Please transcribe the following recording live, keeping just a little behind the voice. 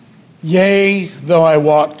Yea, though I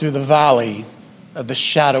walk through the valley of the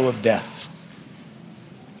shadow of death.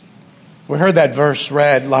 We heard that verse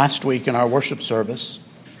read last week in our worship service.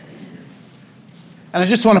 And I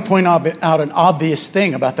just want to point out an obvious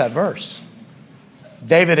thing about that verse.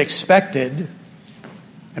 David expected,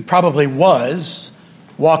 and probably was,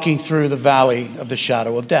 walking through the valley of the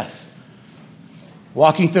shadow of death.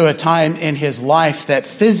 Walking through a time in his life that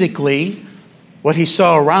physically, what he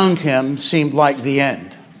saw around him seemed like the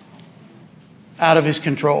end. Out of his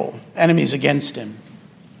control. Enemies against him.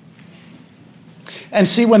 And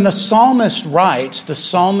see, when the psalmist writes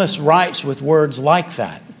with words like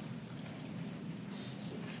that.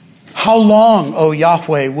 How long, O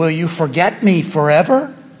Yahweh, will you forget me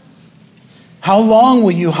forever? How long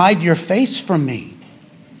will you hide your face from me?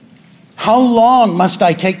 How long must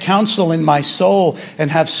I take counsel in my soul and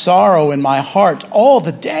have sorrow in my heart all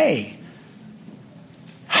the day?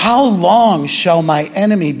 How long shall my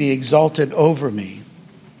enemy be exalted over me?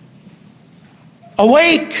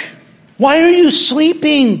 Awake! Why are you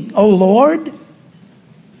sleeping, O Lord?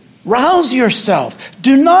 Rouse yourself.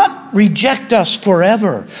 Do not reject us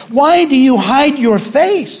forever. Why do you hide your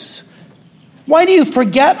face? Why do you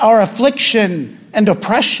forget our affliction and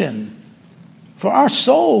oppression? For our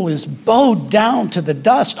soul is bowed down to the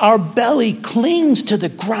dust. Our belly clings to the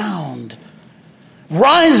ground.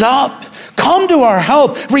 Rise up, come to our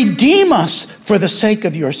help, redeem us for the sake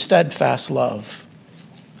of your steadfast love.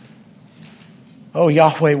 Oh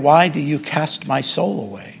Yahweh, why do you cast my soul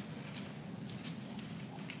away?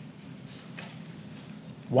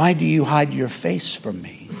 Why do you hide your face from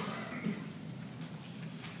me?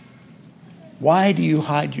 Why do you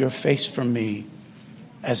hide your face from me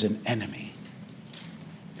as an enemy?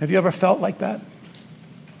 Have you ever felt like that?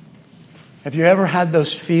 Have you ever had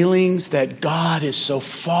those feelings that God is so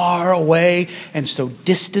far away and so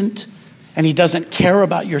distant and he doesn't care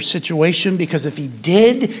about your situation because if he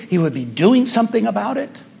did, he would be doing something about it?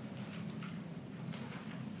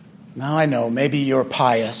 Now I know, maybe you're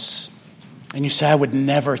pious and you say, I would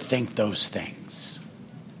never think those things.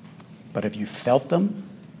 But have you felt them?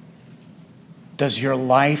 Does your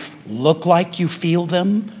life look like you feel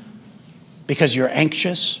them because you're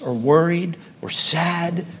anxious or worried or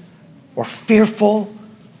sad or fearful?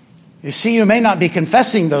 You see, you may not be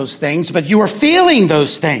confessing those things, but you are feeling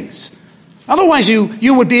those things. Otherwise,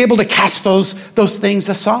 you would be able to cast those things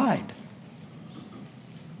aside.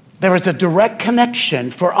 There is a direct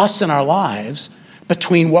connection for us in our lives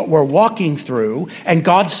between what we're walking through and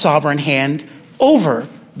God's sovereign hand over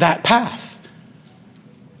that path.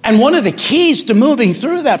 And one of the keys to moving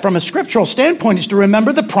through that from a scriptural standpoint is to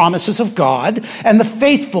remember the promises of God and the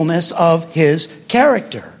faithfulness of his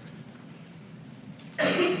character.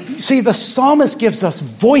 See, the psalmist gives us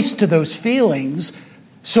voice to those feelings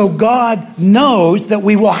so God knows that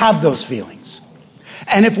we will have those feelings.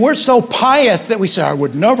 And if we're so pious that we say, I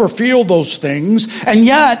would never feel those things, and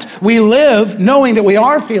yet we live knowing that we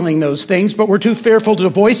are feeling those things, but we're too fearful to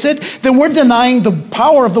voice it, then we're denying the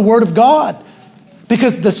power of the Word of God.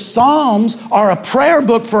 Because the Psalms are a prayer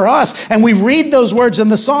book for us. And we read those words in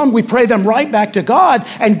the Psalm, we pray them right back to God.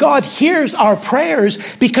 And God hears our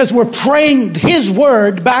prayers because we're praying his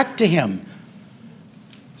word back to him.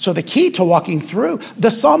 So the key to walking through,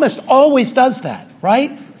 the psalmist always does that,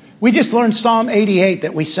 right? We just learned Psalm 88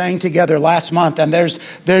 that we sang together last month. And there's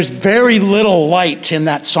very little light in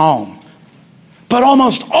that psalm. But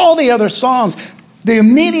almost all the other psalms, the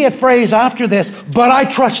immediate phrase after this, but I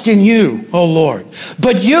trust in you, O Lord.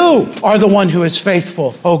 But you are the one who is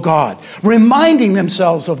faithful, O God. Reminding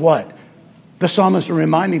themselves of what? The psalmists are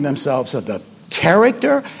reminding themselves of the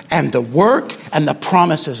character and the work and the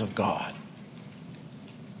promises of God.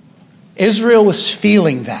 Israel was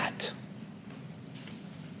feeling that.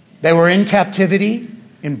 They were in captivity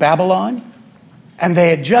in Babylon. And they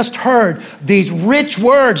had just heard these rich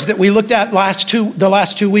words that we looked at the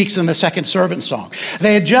last 2 weeks in the second servant song.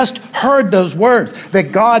 They had just heard those words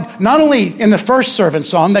that God, not only in the first servant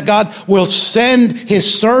song, that God will send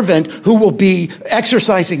his servant who will be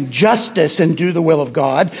exercising justice and do the will of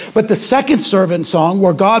God, but the second servant song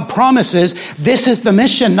where God promises this is the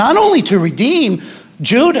mission, not only to redeem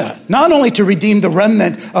Judah, not only to redeem the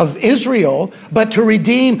remnant of Israel, but to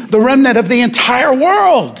redeem the remnant of the entire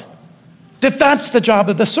world. That's the job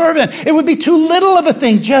of the servant. It would be too little of a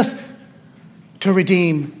thing just to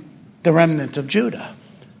redeem the remnant of Judah.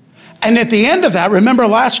 And at the end of that, remember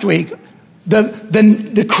last week,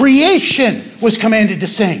 the creation was commanded to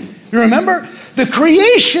sing. You remember? The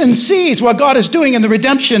creation sees what God is doing in the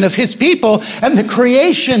redemption of his people, and the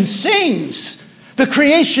creation sings. The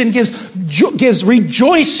creation gives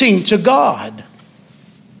rejoicing to God.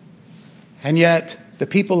 And yet, the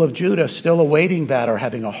people of Judah still awaiting that are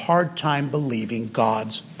having a hard time believing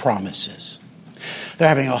God's promises. They're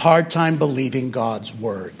having a hard time believing God's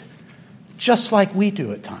word, just like we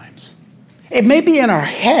do at times. It may be in our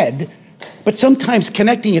head, but sometimes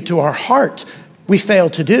connecting it to our heart, we fail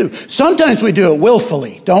to do. Sometimes we do it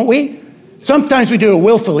willfully, don't we? Sometimes we do it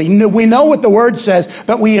willfully. We know what the word says,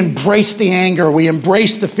 but we embrace the anger. We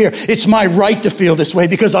embrace the fear. It's my right to feel this way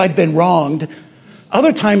because I've been wronged.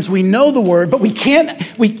 Other times we know the word, but we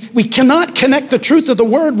cannot connect the truth of the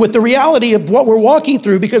word with the reality of what we're walking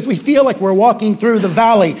through because we feel like we're walking through the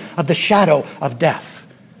valley of the shadow of death.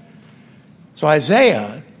 So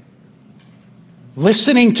Isaiah,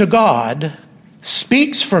 listening to God,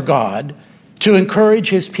 speaks for God to encourage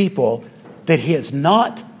his people that he has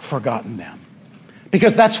not forgotten them.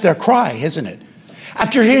 Because that's their cry, isn't it?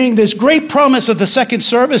 After hearing this great promise of the second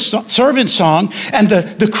servant song and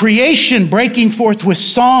the creation breaking forth with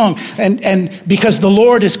song, and because the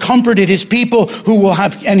Lord has comforted his people he will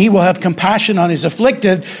have compassion on his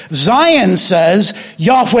afflicted, Zion says,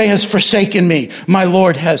 Yahweh has forsaken me, my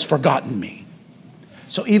Lord has forgotten me.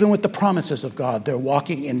 So even with the promises of God, they're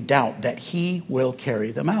walking in doubt that he will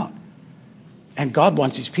carry them out. And God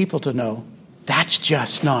wants his people to know that's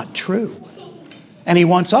just not true. And he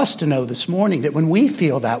wants us to know this morning that when we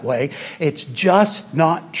feel that way, it's just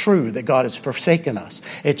not true that God has forsaken us.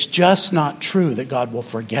 It's just not true that God will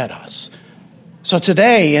forget us. So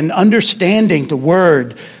today, in understanding the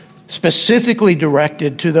word specifically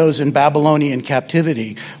directed to those in Babylonian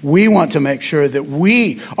captivity, we want to make sure that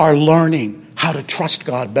we are learning how to trust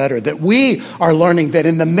God better, that we are learning that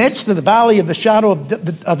in the midst of the valley of the shadow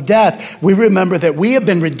of death, we remember that we have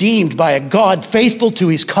been redeemed by a God faithful to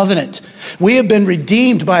his covenant. We have been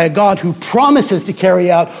redeemed by a God who promises to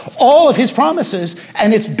carry out all of his promises,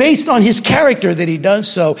 and it's based on his character that he does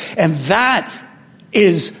so, and that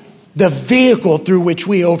is the vehicle through which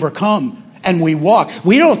we overcome. And we walk.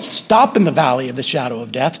 We don't stop in the valley of the shadow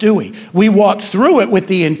of death, do we? We walk through it with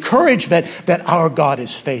the encouragement that our God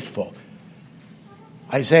is faithful.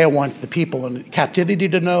 Isaiah wants the people in captivity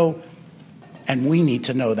to know, and we need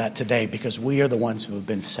to know that today because we are the ones who have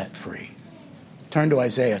been set free. Turn to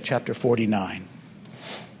Isaiah chapter 49.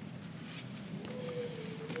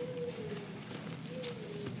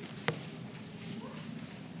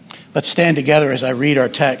 Let's stand together as I read our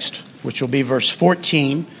text, which will be verse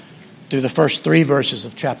 14 through the first 3 verses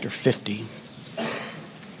of chapter 50.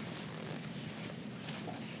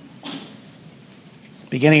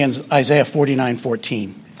 Beginning in Isaiah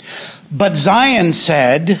 49:14. But Zion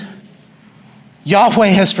said, Yahweh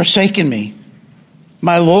has forsaken me.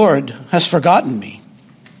 My Lord has forgotten me.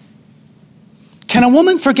 Can a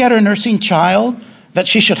woman forget her nursing child, that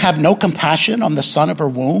she should have no compassion on the son of her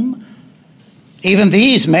womb? Even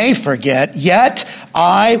these may forget, yet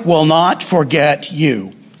I will not forget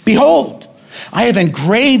you. Behold, I have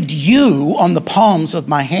engraved you on the palms of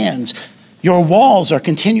my hands. Your walls are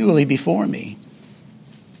continually before me.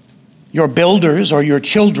 Your builders or your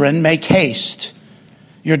children make haste.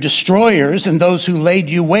 Your destroyers and those who laid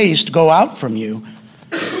you waste go out from you.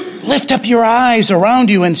 Lift up your eyes around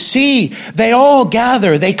you and see. They all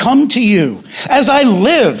gather. They come to you. As I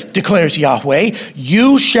live, declares Yahweh,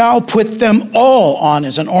 you shall put them all on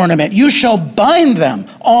as an ornament. You shall bind them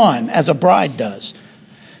on as a bride does.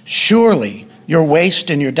 Surely your waste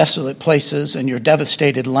and your desolate places and your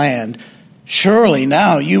devastated land, surely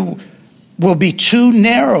now you will be too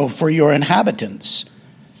narrow for your inhabitants,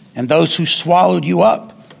 and those who swallowed you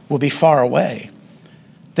up will be far away.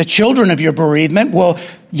 The children of your bereavement will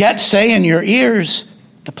yet say in your ears,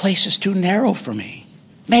 the place is too narrow for me.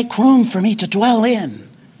 Make room for me to dwell in.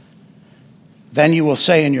 Then you will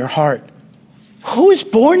say in your heart, who has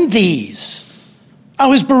borne these? I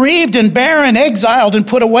was bereaved and barren, exiled and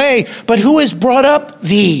put away, but who has brought up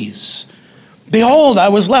these? Behold, I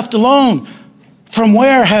was left alone. From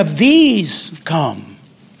where have these come?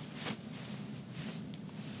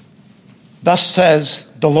 Thus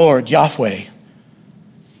says the Lord Yahweh,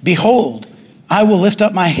 behold, I will lift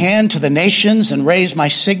up my hand to the nations and raise my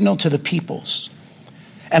signal to the peoples.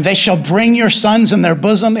 And they shall bring your sons in their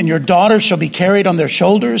bosom, and your daughters shall be carried on their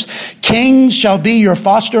shoulders. Kings shall be your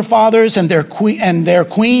foster fathers, and their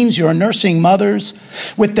queens your nursing mothers.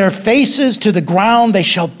 With their faces to the ground they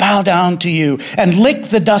shall bow down to you, and lick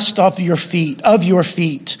the dust off your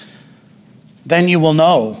feet. Then you will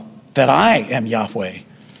know that I am Yahweh.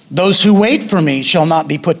 Those who wait for me shall not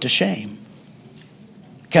be put to shame.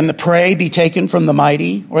 Can the prey be taken from the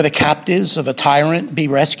mighty, or the captives of a tyrant be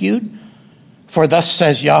rescued? For thus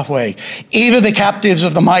says Yahweh, even the captives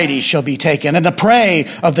of the mighty shall be taken, and the prey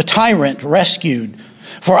of the tyrant rescued.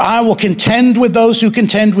 For I will contend with those who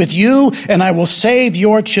contend with you, and I will save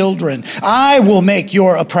your children. I will make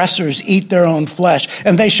your oppressors eat their own flesh,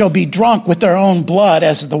 and they shall be drunk with their own blood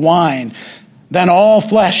as the wine. Then all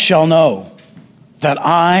flesh shall know that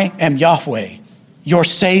I am Yahweh, your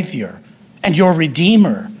Savior and your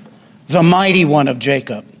Redeemer, the mighty one of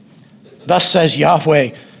Jacob. Thus says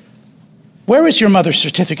Yahweh, where is your mother's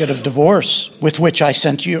certificate of divorce with which I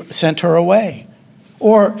sent her away?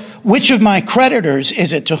 Or which of my creditors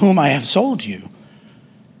is it to whom I have sold you?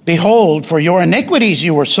 Behold, for your iniquities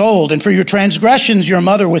you were sold, and for your transgressions your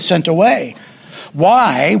mother was sent away.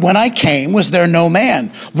 Why, when I came, was there no man?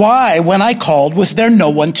 Why, when I called, was there no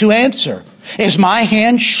one to answer? Is my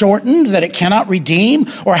hand shortened that it cannot redeem,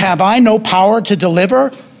 or have I no power to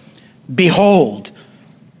deliver? Behold,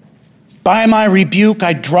 by my rebuke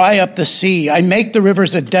I dry up the sea. I make the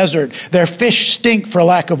rivers a desert. Their fish stink for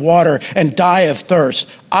lack of water and die of thirst.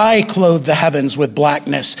 I clothe the heavens with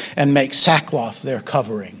blackness and make sackcloth their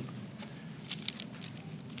covering.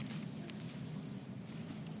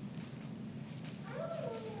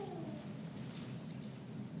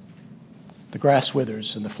 The grass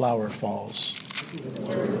withers and the flower falls.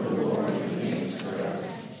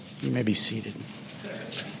 You may be seated.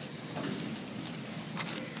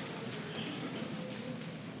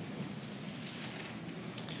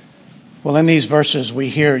 Well, in these verses, we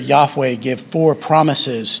hear Yahweh give 4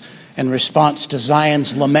 promises in response to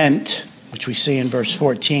Zion's lament, which we see in verse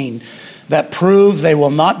 14, that prove they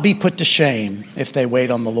will not be put to shame if they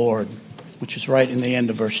wait on the Lord, which is right in the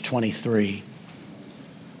end of verse 23.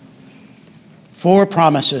 4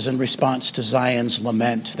 promises in response to Zion's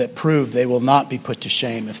lament that prove they will not be put to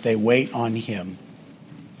shame if they wait on him.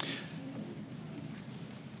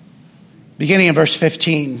 Beginning in verse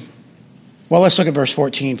 15. Well, let's look at verse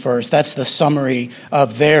 14 first. That's the summary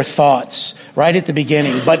of their thoughts right at the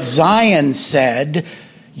beginning. But Zion said,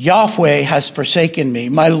 Yahweh has forsaken me.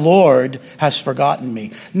 My Lord has forgotten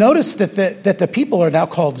me. Notice that the people are now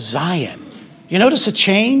called Zion. You notice a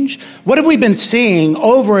change? What have we been seeing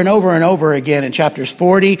over and over and over again in chapters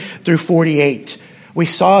 40 through 48? We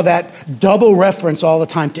saw that double reference all the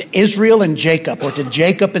time to Israel and Jacob, or to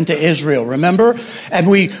Jacob and to Israel, remember? And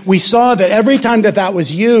we saw that every time that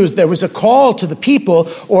was used, there was a call to the people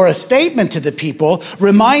or a statement to the people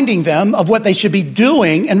reminding them of what they should be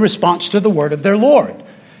doing in response to the word of their Lord.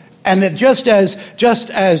 And that just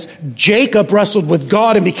as Jacob wrestled with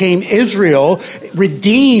God and became Israel,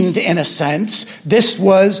 redeemed in a sense, this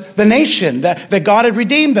was the nation that God had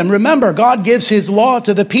redeemed them. Remember, God gives his law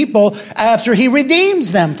to the people after he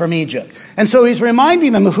redeems them from Egypt. And so he's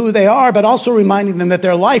reminding them of who they are, but also reminding them that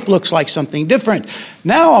their life looks like something different.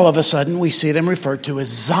 Now, all of a sudden, we see them referred to as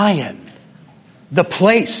Zion, the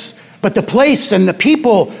place. But the place and the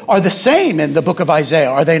people are the same in the book of Isaiah,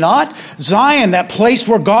 are they not? Zion, that place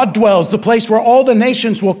where God dwells, the place where all the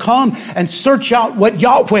nations will come and search out what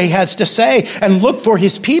Yahweh has to say and look for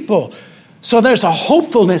his people. So there's a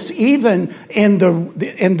hopefulness even in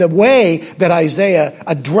the way that Isaiah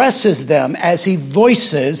addresses them as he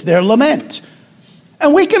voices their lament.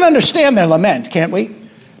 And we can understand their lament, can't we?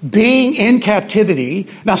 Being in captivity.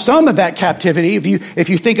 Now, some of that captivity, if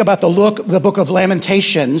you think about the book of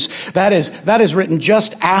Lamentations, that is written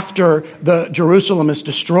just after the Jerusalem is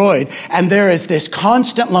destroyed, and there is this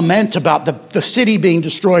constant lament about the city being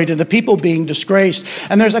destroyed and the people being disgraced,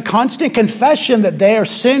 and there's a constant confession that their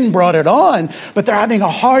sin brought it on, but they're having a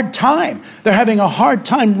hard time. They're having a hard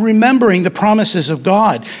time remembering the promises of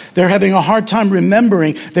God. They're having a hard time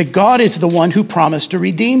remembering that God is the one who promised to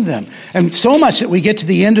redeem them, and so much that we get to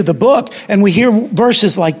the end of the book and we hear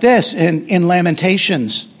verses like this in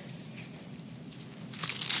Lamentations.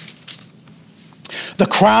 The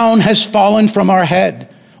crown has fallen from our head.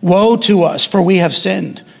 Woe to us, for we have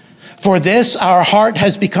sinned. For this our heart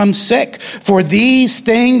has become sick. For these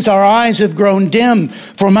things our eyes have grown dim.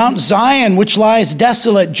 For Mount Zion, which lies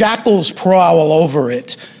desolate, jackals prowl over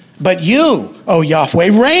it. But you, O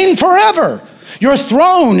Yahweh, reign forever. Your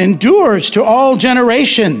throne endures to all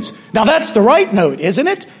generations. Now that's the right note, isn't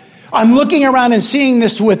it? I'm looking around and seeing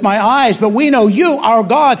this with my eyes, but we know you, our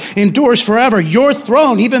God, endures forever. Your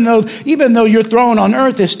throne, even though your throne on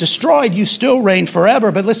earth is destroyed, you still reign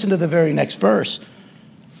forever. But listen to the very next verse.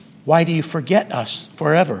 Why do you forget us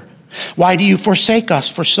forever? Why do you forsake us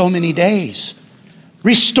for so many days?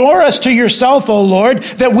 Restore us to yourself, O Lord,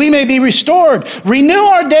 that we may be restored. Renew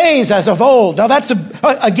our days as of old. Now that's,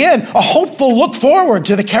 again, a hopeful look forward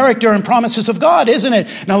to the character and promises of God, isn't it?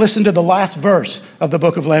 Now listen to the last verse of the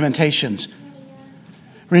book of Lamentations.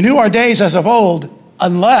 Renew our days as of old,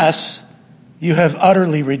 unless you have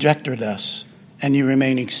utterly rejected us and you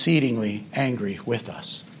remain exceedingly angry with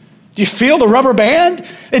us. Do you feel the rubber band?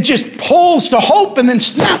 It just pulls to hope and then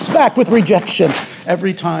snaps back with rejection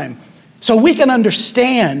every time. So we can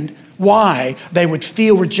understand why they would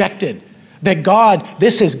feel rejected. That God,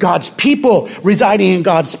 this is God's people residing in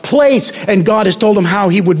God's place, and God has told them how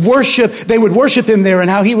he would worship, they would worship him there and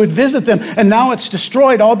how he would visit them. And now it's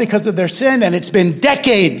destroyed all because of their sin, and it's been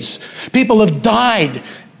decades. People have died.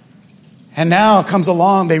 And now comes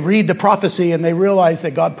along, they read the prophecy and they realize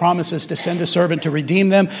that God promises to send a servant to redeem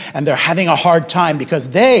them, and they're having a hard time because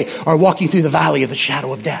they are walking through the valley of the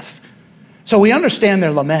shadow of death. So we understand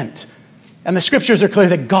their lament. And the scriptures are clear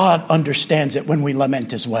that God understands it when we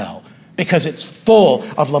lament as well, because it's full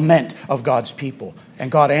of lament of God's people. And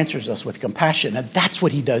God answers us with compassion. And that's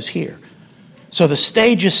what he does here. So the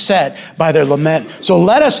stage is set by their lament. So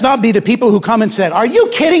let us not be the people who come and said, are you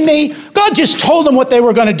kidding me? God just told them what they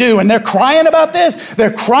were going to do. And they're crying about this.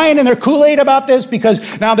 They're crying in their Kool-Aid about this because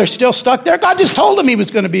now they're still stuck there. God just told them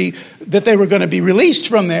that they were going to be released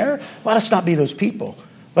from there. Let us not be those people.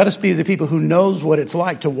 Let us be the people who knows what it's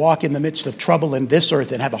like to walk in the midst of trouble in this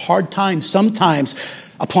earth and have a hard time sometimes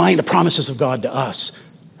applying the promises of God to us.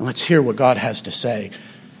 And let's hear what God has to say.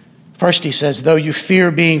 First, he says, though you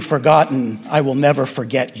fear being forgotten, I will never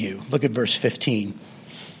forget you. Look at verse 15.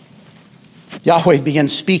 Yahweh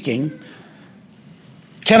begins speaking.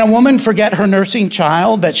 Can a woman forget her nursing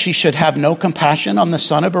child that she should have no compassion on the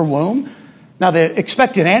son of her womb? Now, the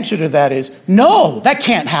expected answer to that is, no, that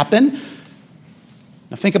can't happen.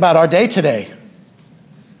 Now, think about our day today.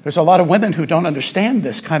 There's a lot of women who don't understand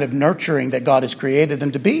this kind of nurturing that God has created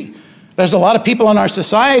them to be. There's a lot of people in our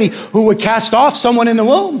society who would cast off someone in the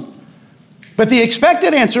womb. But the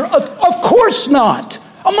expected answer, of course not.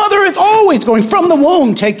 A mother is always going from the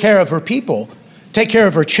womb, take care of her people, take care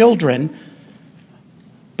of her children.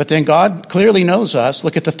 But then God clearly knows us.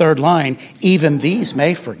 Look at the third line. Even these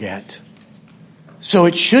may forget. So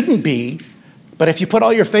it shouldn't be. But if you put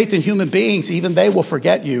all your faith in human beings, even they will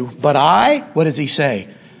forget you. But what does he say?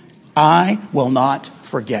 I will not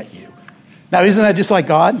forget you. Now, isn't that just like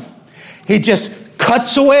God? He just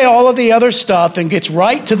cuts away all of the other stuff and gets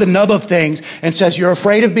right to the nub of things and says, you're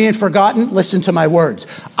afraid of being forgotten? Listen to my words.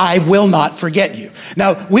 I will not forget you.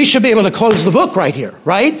 Now, we should be able to close the book right here,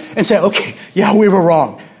 right? And say, okay, yeah, we were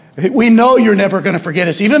wrong. We know you're never going to forget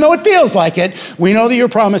us. Even though it feels like it, we know that your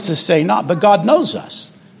promises say not. But God knows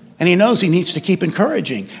us. And he knows he needs to keep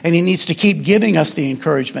encouraging. And he needs to keep giving us the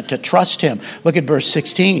encouragement to trust him. Look at verse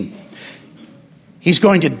 16. He's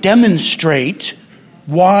going to demonstrate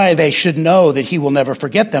why they should know that he will never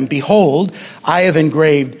forget them. Behold, I have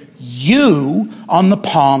engraved you on the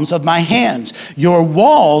palms of my hands. Your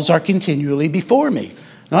walls are continually before me.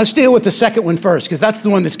 Now let's deal with the second one first, because that's the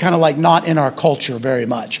one that's kind of like not in our culture very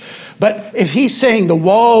much. But if he's saying their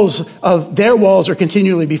walls are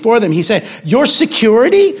continually before them, he's saying your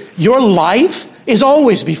security, your life is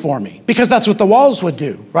always before me, because that's what the walls would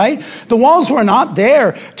do, right? The walls were not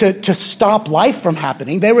there to stop life from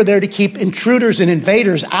happening. They were there to keep intruders and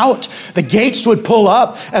invaders out. The gates would pull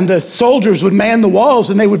up and the soldiers would man the walls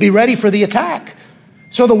and they would be ready for the attack.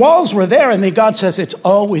 So the walls were there, and then God says it's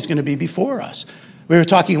always going to be before us. We were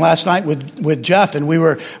talking last night with Jeff, and we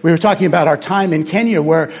were talking about our time in Kenya,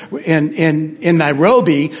 where in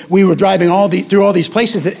Nairobi, we were driving through all these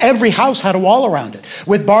places that every house had a wall around it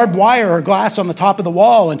with barbed wire or glass on the top of the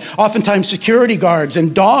wall, and oftentimes security guards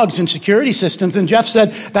and dogs and security systems. And Jeff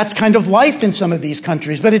said that's kind of life in some of these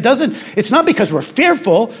countries, but it's not because we're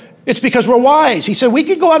fearful. It's because we're wise. He said, we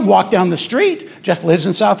could go out and walk down the street. Jeff lives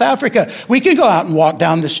in South Africa. We can go out and walk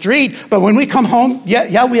down the street. But when we come home,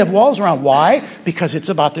 yeah, we have walls around. Why? Because it's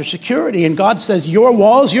about their security. And God says, your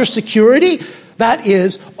walls, your security, that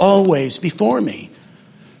is always before me.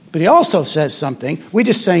 But he also says something. We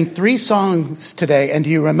just sang 3 songs today. And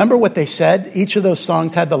do you remember what they said? Each of those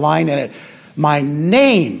songs had the line in it, my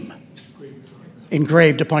name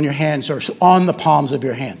engraved upon your hands, or on the palms of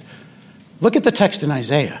your hands. Look at the text in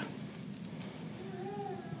Isaiah.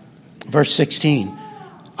 Verse 16,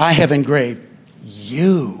 I have engraved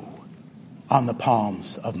you on the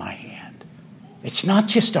palms of my hand. It's not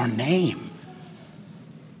just our name.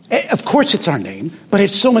 Of course it's our name, but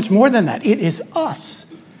it's so much more than that. It is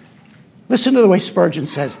us. Listen to the way Spurgeon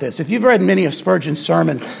says this. If you've read many of Spurgeon's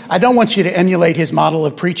sermons, I don't want you to emulate his model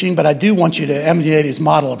of preaching, but I do want you to emulate his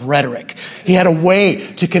model of rhetoric. He had a way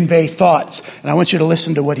to convey thoughts, and I want you to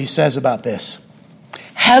listen to what he says about this.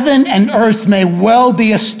 Heaven and earth may well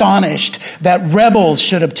be astonished that rebels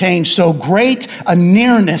should obtain so great a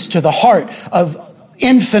nearness to the heart of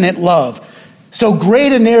infinite love, so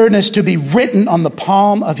great a nearness to be written on the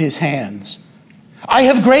palm of his hands. I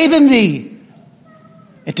have graven thee.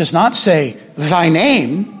 It does not say thy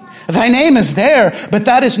name. Thy name is there, but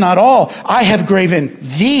that is not all. I have graven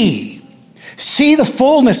thee. See the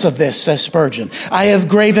fullness of this, says Spurgeon. I have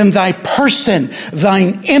graven thy person,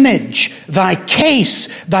 thine image, thy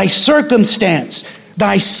case, thy circumstance,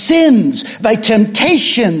 thy sins, thy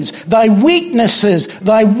temptations, thy weaknesses,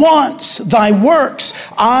 thy wants, thy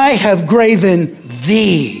works. I have graven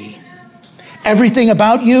thee. Everything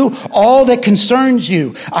about you, all that concerns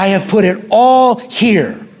you, I have put it all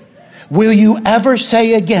here. Will you ever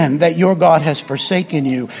say again that your God has forsaken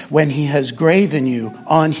you when he has graven you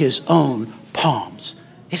on his own palms?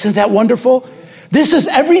 Isn't that wonderful? This is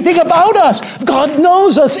everything about us. God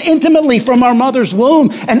knows us intimately from our mother's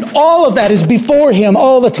womb, and all of that is before him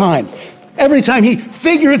all the time. Every time he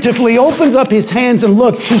figuratively opens up his hands and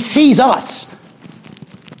looks, he sees us.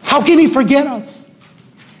 How can he forget us?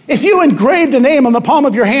 If you engraved a name on the palm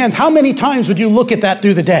of your hand, how many times would you look at that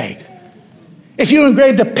through the day? If you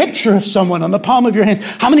engraved a picture of someone on the palm of your hand,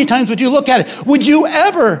 how many times would you look at it? Would you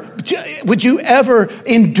ever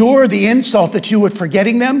endure the insult that you were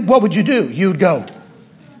forgetting them? What would you do? You'd go,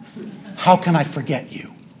 how can I forget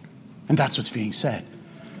you? And that's what's being said.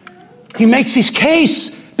 He makes his case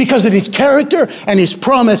because of his character and his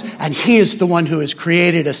promise, and he is the one who has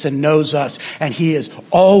created us and knows us, and he is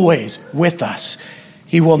always with us.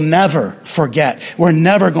 He will never forget. We're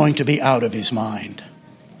never going to be out of his mind.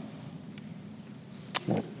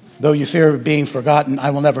 Though you fear being forgotten,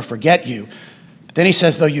 I will never forget you. But then he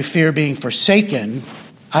says, though you fear being forsaken,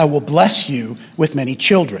 I will bless you with many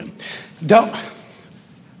children. I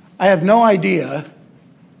have no idea.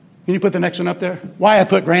 Can you put the next one up there? Why I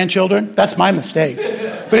put grandchildren? That's my mistake.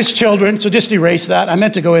 But it's children, so just erase that. I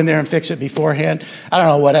meant to go in there and fix it beforehand. I don't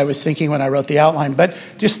know what I was thinking when I wrote the outline, but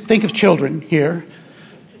just think of children here.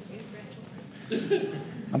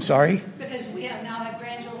 I'm sorry? Because we have now have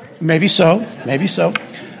grandchildren. Maybe so.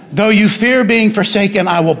 Though you fear being forsaken,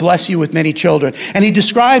 I will bless you with many children. And he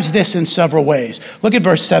describes this in several ways. Look at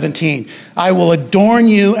verse 17. I will adorn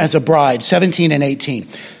you as a bride, 17 and 18.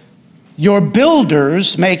 Your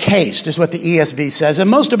builders make haste, is what the ESV says. And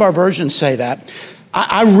most of our versions say that.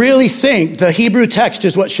 I really think the Hebrew text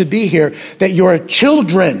is what should be here, that your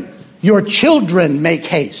children make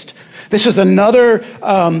haste. This is another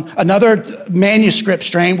manuscript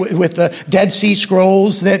strain with the Dead Sea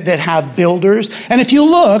Scrolls that have builders. And if you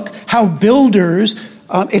look how builders,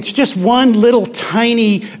 it's just one little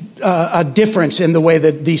tiny difference in the way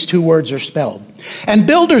that these two words are spelled. And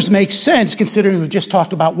builders make sense considering we've just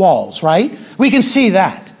talked about walls, right? We can see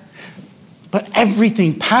that. But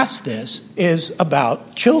everything past this is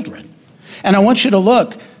about children. And I want you to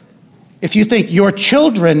look. If you think your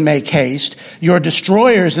children make haste, your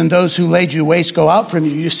destroyers and those who laid you waste go out from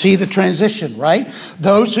you, you see the transition, right?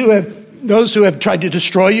 Those who have tried to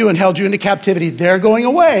destroy you and held you into captivity, they're going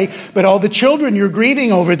away. But all the children you're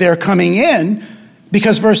grieving over, they're coming in.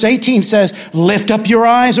 Because verse 18 says, lift up your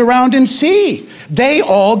eyes around and see. They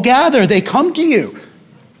all gather, they come to you.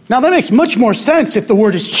 Now that makes much more sense if the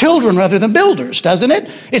word is children rather than builders, doesn't it?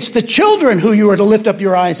 It's the children who you are to lift up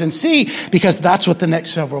your eyes and see, because that's what the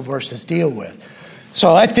next several verses deal with.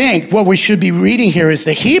 So I think what we should be reading here is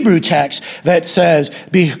the Hebrew text that says,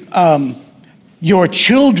 your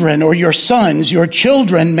children or your sons, your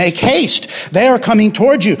children make haste. They are coming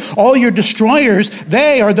towards you. All your destroyers,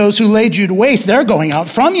 they are those who laid you to waste. They're going out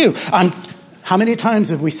from you. How many times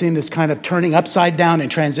have we seen this kind of turning upside down in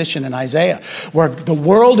transition in Isaiah, where the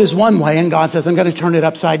world is one way and God says, I'm going to turn it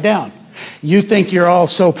upside down. You think you're all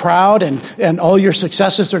so proud and all your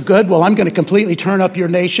successes are good. Well, I'm going to completely turn up your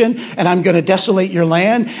nation and I'm going to desolate your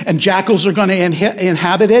land and jackals are going to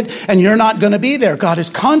inhabit it and you're not going to be there. God is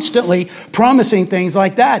constantly promising things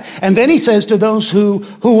like that. And then he says to those who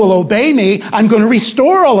will obey me, I'm going to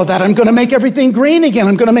restore all of that. I'm going to make everything green again.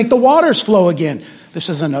 I'm going to make the waters flow again. This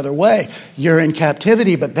is another way. You're in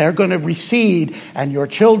captivity, but they're going to recede, and your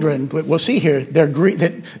children, we'll see here,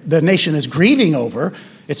 that the nation is grieving over.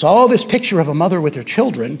 It's all this picture of a mother with her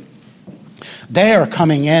children. They are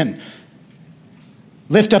coming in.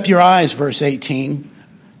 Lift up your eyes, verse 18.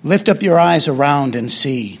 Lift up your eyes around and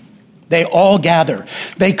see. They all gather.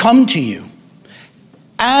 They come to you.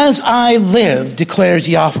 As I live, declares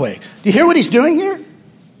Yahweh. Do you hear what he's doing here?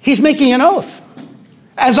 He's making an oath.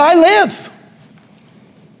 As I live.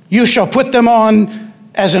 You shall put them on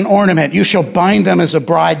as an ornament. You shall bind them as a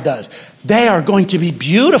bride does. They are going to be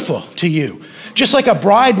beautiful to you. Just like a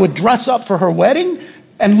bride would dress up for her wedding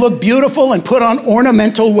and look beautiful and put on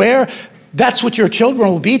ornamental wear, that's what your children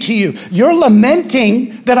will be to you. You're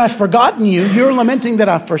lamenting that I've forgotten you. You're lamenting that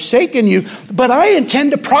I've forsaken you. But I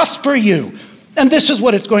intend to prosper you. And this is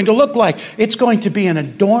what it's going to look like. It's going to be an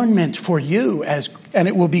adornment for you, and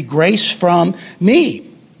it will be grace from me.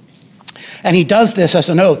 And he does this as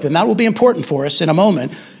an oath, and that will be important for us in a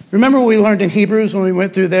moment. Remember what we learned in Hebrews when we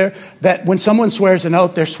went through there? That when someone swears an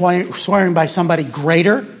oath, they're swearing by somebody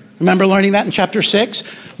greater. Remember learning that in chapter 6?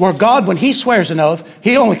 Where God, when he swears an oath,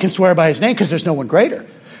 he only can swear by his name because there's no one greater.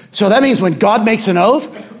 So that means when God makes an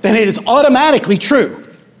oath, then it is automatically true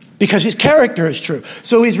because his character is true.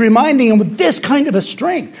 So he's reminding him with this kind of a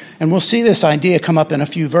strength. And we'll see this idea come up in a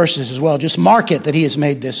few verses as well. Just mark it that he has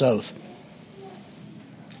made this oath.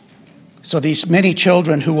 So these many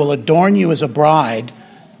children who will adorn you as a bride,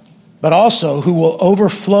 but also who will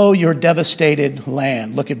overflow your devastated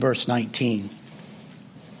land. Look at verse 19.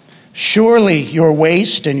 Surely your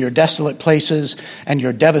waste and your desolate places and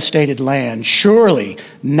your devastated land, surely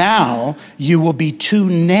now you will be too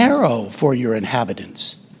narrow for your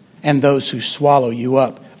inhabitants, and those who swallow you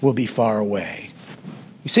up will be far away.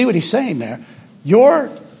 You see what he's saying there?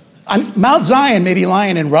 Mount Zion may be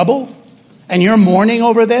lying in rubble, and you're mourning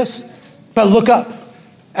over this, but look up.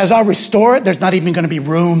 As I restore it, there's not even going to be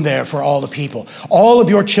room there for all the people. All of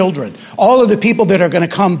your children, all of the people that are going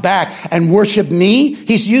to come back and worship me.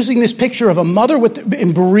 He's using this picture of a mother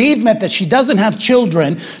in bereavement that she doesn't have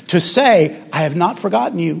children to say, I have not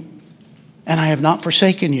forgotten you and I have not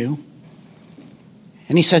forsaken you.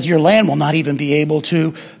 And he says, your land will not even be able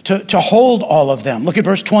to hold all of them. Look at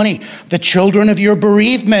verse 20. The children of your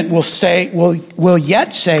bereavement will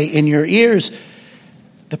yet say in your ears,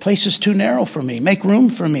 the place is too narrow for me. Make room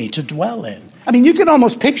for me to dwell in. I mean, you can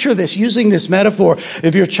almost picture this using this metaphor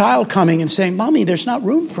of your child coming and saying, Mommy, there's not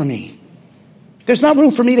room for me. There's not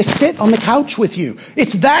room for me to sit on the couch with you.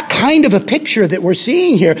 It's that kind of a picture that we're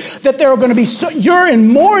seeing here, that there are going to be, you're in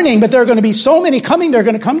mourning, but there are going to be so many coming. They're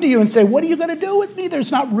going to come to you and say, what are you going to do with me?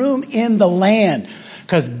 There's not room in the land.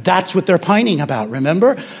 Because that's what they're pining about,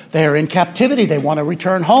 remember? They're in captivity. They want to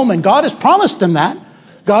return home. And God has promised them that.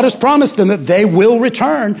 God has promised them that they will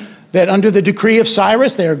return, that under the decree of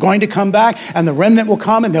Cyrus, they are going to come back, and the remnant will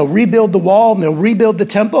come, and they'll rebuild the wall, and they'll rebuild the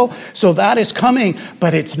temple. So that is coming,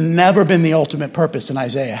 but it's never been the ultimate purpose, and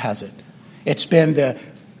Isaiah has it. It's been the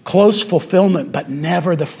close fulfillment, but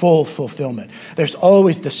never the full fulfillment. There's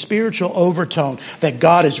always the spiritual overtone that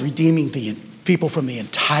God is redeeming the people from the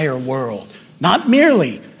entire world, not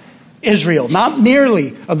merely Israel, not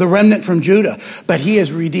merely of the remnant from Judah, but he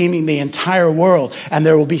is redeeming the entire world. And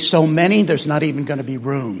there will be so many, there's not even going to be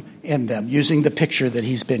room in them, using the picture that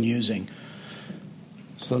he's been using.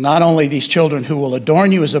 So not only these children who will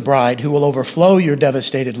adorn you as a bride, who will overflow your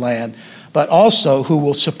devastated land, but also who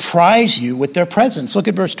will surprise you with their presence. Look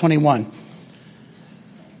at verse 21.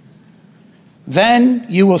 Then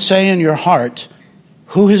you will say in your heart,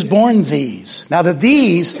 who has borne these? Now the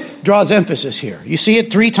these draws emphasis here. You see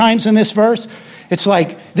it 3 times in this verse. It's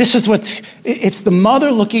like, it's the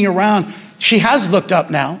mother looking around. She has looked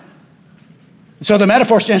up now. So the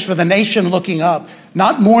metaphor stands for the nation looking up,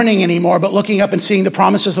 not mourning anymore, but looking up and seeing the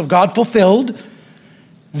promises of God fulfilled.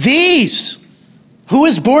 These, who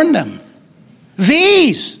has borne them?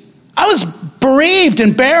 These, I was bereaved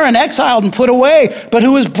and barren, exiled and put away, but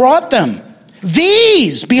who has brought them?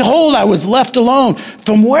 These, behold, I was left alone.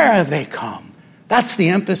 From where have they come? That's the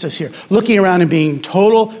emphasis here. Looking around and being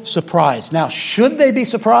total surprised. Now, should they be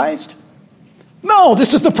surprised? No,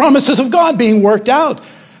 this is the promises of God being worked out.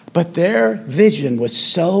 But their vision was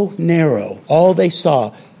so narrow. All they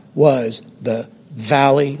saw was the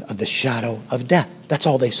valley of the shadow of death. That's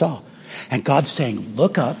all they saw. And God's saying,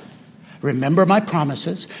 look up, remember my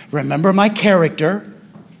promises, remember my character,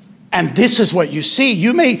 and this is what you see.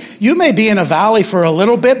 You may be in a valley for a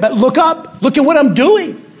little bit, but look up. Look at what I'm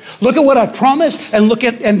doing. Look at what I've promised, and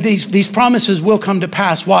these promises will come to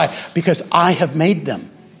pass. Why? Because I have made them.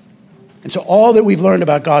 And so all that we've learned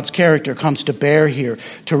about God's character comes to bear here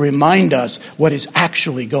to remind us what is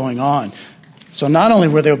actually going on. So not only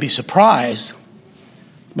will they be surprised,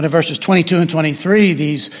 but in verses 22 and 23,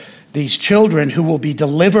 these children who will be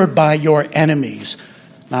delivered by your enemies.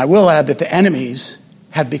 Now I will add that the enemies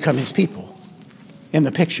had become his people in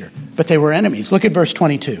the picture, but they were enemies. Look at verse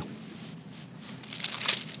 22.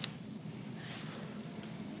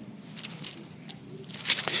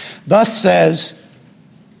 Thus says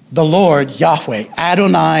the Lord Yahweh,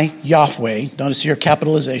 Adonai Yahweh. Notice your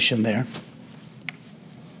capitalization there.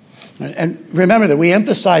 And remember that we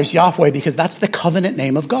emphasize Yahweh because that's the covenant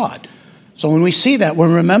name of God. So when we see that,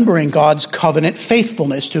 we're remembering God's covenant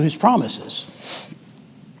faithfulness to his promises.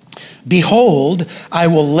 Behold, I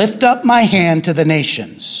will lift up my hand to the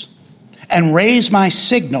nations and raise my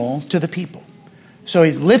signal to the people. So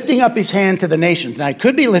he's lifting up his hand to the nations. Now, he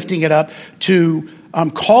could be lifting it up to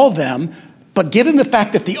call them But given the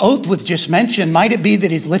fact that the oath was just mentioned, might it be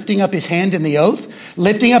that he's lifting up his hand in the oath?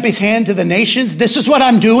 Lifting up his hand to the nations? This is what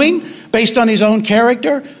I'm doing based on his own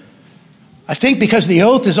character? I think because the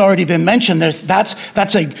oath has already been mentioned,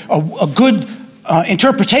 that's a good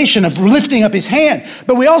interpretation of lifting up his hand.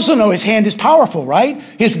 But we also know his hand is powerful, right?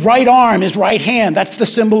 His right arm, his right hand, that's the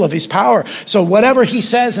symbol of his power. So whatever he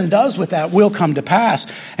says and does with that will come to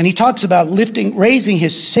pass. And he talks about raising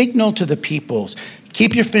his signal to the peoples.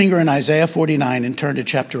 Keep your finger in Isaiah 49 and turn to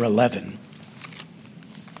chapter 11.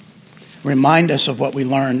 Remind us of what we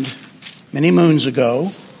learned many moons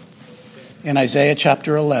ago in Isaiah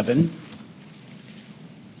chapter 11.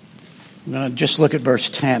 I'm going to just look at verse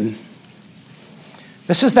 10.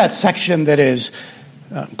 This is that section that is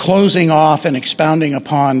closing off and expounding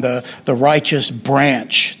upon the righteous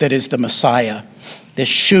branch that is the Messiah. This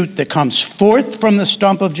shoot that comes forth from the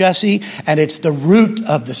stump of Jesse, and it's the root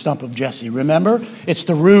of the stump of Jesse. Remember? It's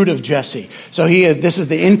the root of Jesse. So this is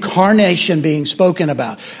the incarnation being spoken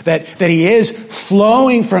about. That he is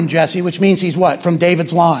flowing from Jesse, which means he's what? From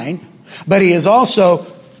David's line. But he is also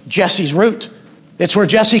Jesse's root. It's where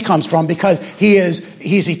Jesse comes from because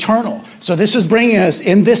he's eternal. So this is bringing us,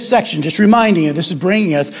 in this section, just reminding you, this is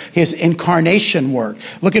bringing us his incarnation work.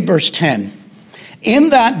 Look at verse 10.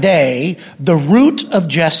 In that day, the root of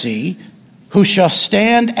Jesse, who shall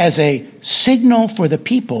stand as a signal for the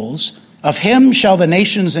peoples, of him shall the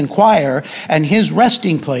nations inquire, and his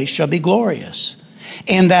resting place shall be glorious.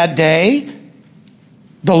 In that day,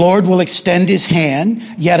 the Lord will extend his hand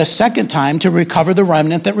yet a second time to recover the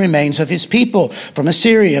remnant that remains of his people from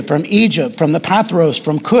Assyria, from Egypt, from the Pathros,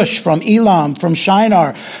 from Cush, from Elam, from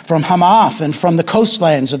Shinar, from Hamath, and from the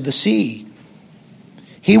coastlands of the sea.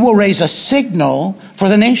 He will raise a signal for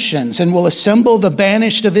the nations and will assemble the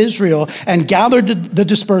banished of Israel and gather the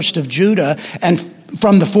dispersed of Judah and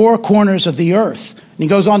from the four corners of the earth. And he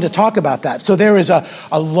goes on to talk about that. So there is a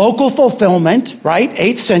local fulfillment, right?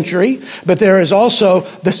 8th century. But there is also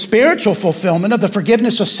the spiritual fulfillment of the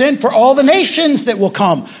forgiveness of sin for all the nations that will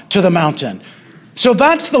come to the mountain. So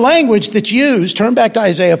that's the language that's used. Turn back to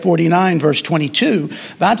Isaiah 49, verse 22.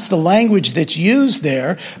 That's the language that's used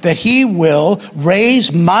there, that he will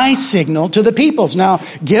raise my signal to the peoples. Now,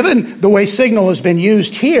 given the way signal has been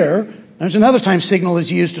used here, there's another time signal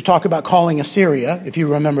is used to talk about calling Assyria, if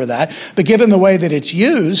you remember that. But given the way that it's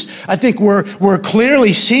used, I think we're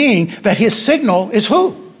clearly seeing that his signal is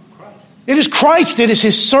who? Christ. It is Christ. It is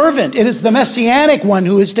his servant. It is the messianic one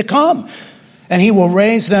who is to come. And he will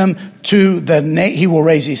raise them he will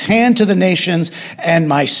raise his hand to the nations and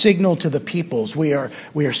my signal to the peoples. We are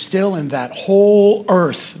still in that whole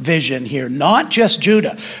earth vision here, not just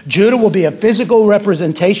Judah. Judah will be a physical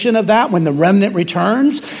representation of that when the remnant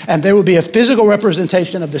returns, and there will be a physical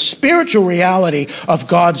representation of the spiritual reality of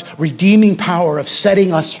God's redeeming power of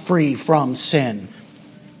setting us free from sin.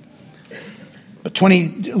 But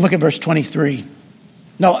look at verse 23.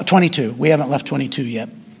 No, 22. We haven't left 22 yet.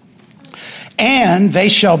 And they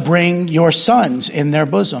shall bring your sons in their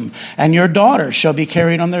bosom, and your daughters shall be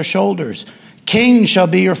carried on their shoulders. Kings shall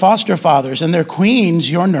be your foster fathers, and their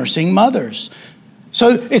queens your nursing mothers. So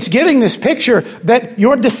it's giving this picture that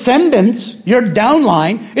your descendants, your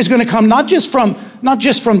downline, is going to come not just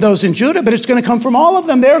from those in Judah, but it's going to come from all of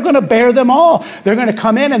them. They're going to bear them all. They're going to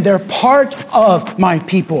come in, and they're part of my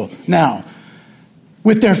people now.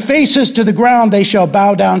 With their faces to the ground, they shall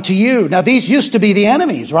bow down to you. Now, these used to be the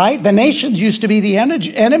enemies, right? The nations used to be the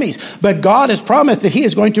enemies. But God has promised that he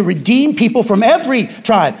is going to redeem people from every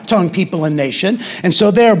tribe, tongue, people, and nation. And so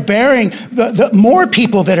they're bearing the more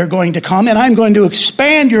people that are going to come. And I'm going to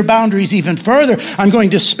expand your boundaries even further. I'm going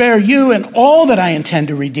to spare you and all that I intend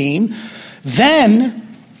to redeem. Then,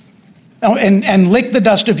 and lick the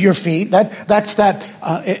dust of your feet.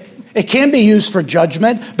 It can be used for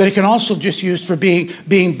judgment, but it can also just used for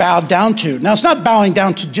being bowed down to. Now, it's not bowing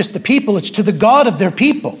down to just the people, it's to the God of their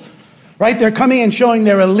people, right? They're coming and showing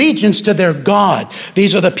their allegiance to their God.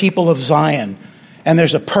 These are the people of Zion, and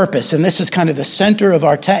there's a purpose, and this is kind of the center of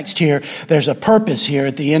our text here. There's a purpose here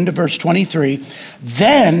at the end of verse 23.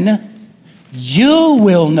 Then you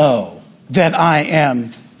will know that I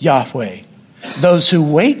am Yahweh. Those who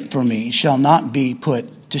wait for me shall not be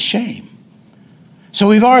put to shame. So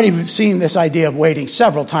we've already seen this idea of waiting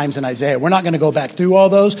several times in Isaiah. We're not going to go back through all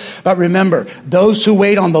those. But remember, those who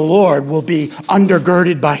wait on the Lord will be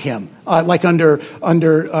undergirded by him, like under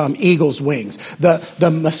eagle's wings. The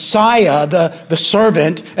Messiah, the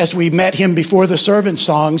servant, as we met him before the servant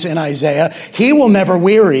songs in Isaiah, he will never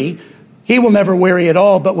weary. He will never weary at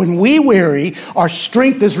all. But when we weary, our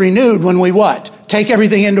strength is renewed when we what? Take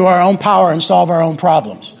everything into our own power and solve our own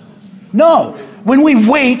problems. No. when we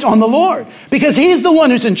wait on the Lord, because he's the one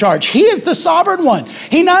who's in charge. He is the sovereign one.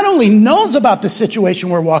 He not only knows about the situation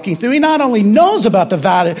we're walking through, he not only knows about the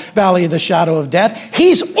valley of the shadow of death,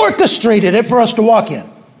 he's orchestrated it for us to walk in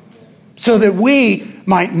so that we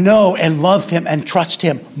might know and love him and trust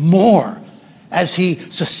him more as he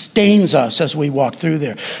sustains us as we walk through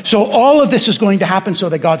there. So all of this is going to happen so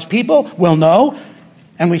that God's people will know.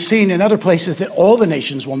 And we've seen in other places that all the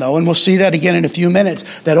nations will know. And we'll see that again in a few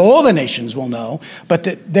minutes, that all the nations will know. But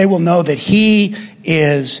that they will know that he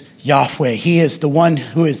is Yahweh. He is the one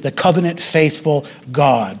who is the covenant faithful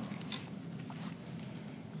God.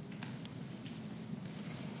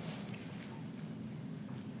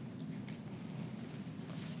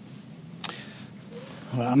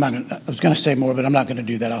 Well, I was going to say more, but I'm not going to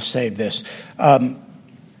do that. I'll save this.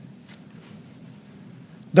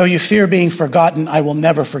 Though you fear being forgotten, I will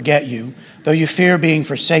never forget you. Though you fear being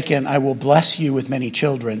forsaken, I will bless you with many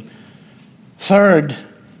children. The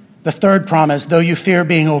third promise, though you fear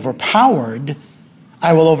being overpowered,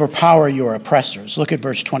 I will overpower your oppressors. Look at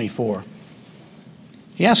verse 24.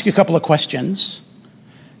 He asks you a couple of questions.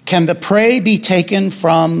 Can the prey be taken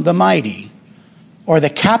from the mighty, or the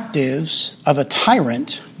captives of a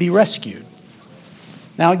tyrant be rescued?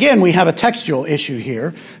 Now again, we have a textual issue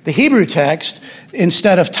here. The Hebrew text,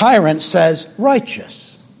 instead of tyrant, says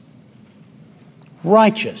righteous.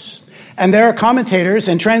 Righteous. And there are commentators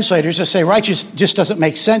and translators that say righteous just doesn't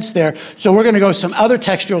make sense there. So we're going to go some other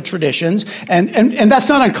textual traditions. And that's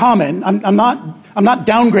not uncommon. I'm not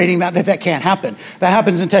downgrading that can't happen. That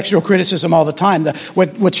happens in textual criticism all the time.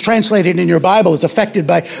 What's translated in your Bible is affected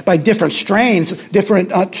by different strands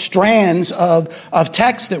of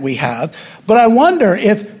text that we have. But I wonder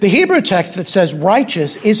if the Hebrew text that says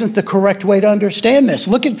righteous isn't the correct way to understand this.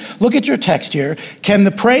 Look at your text here. Can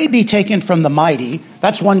the prey be taken from the mighty?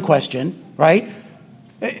 That's one question, right?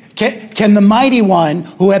 Can the mighty one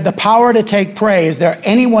who had the power to take prey, is there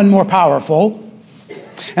anyone more powerful?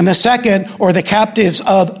 And the second, or the captives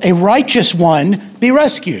of a righteous one be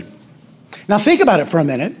rescued. Now think about it for a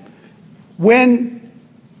minute. When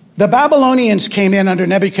the Babylonians came in under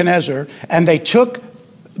Nebuchadnezzar and they took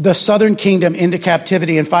the southern kingdom into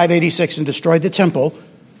captivity in 586 and destroyed the temple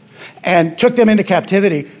and took them into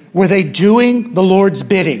captivity, were they doing the Lord's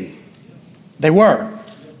bidding? They were.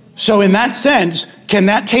 So in that sense, can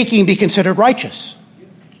that taking be considered righteous?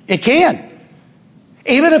 It can.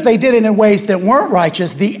 Even if they did it in ways that weren't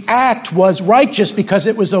righteous, the act was righteous because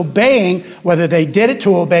it was obeying, whether they did it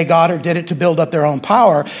to obey God or did it to build up their own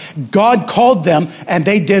power. God called them and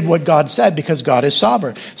they did what God said because God is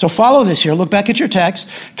sovereign. So follow this here. Look back at your text.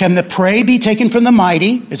 Can the prey be taken from the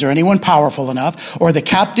mighty? Is there anyone powerful enough? Or the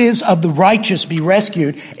captives of the righteous be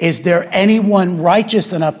rescued? Is there anyone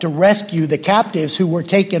righteous enough to rescue the captives who were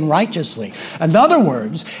taken righteously? In other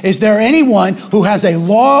words, is there anyone who has a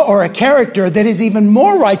law or a character that is even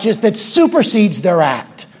more righteous that supersedes their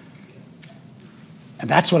act? And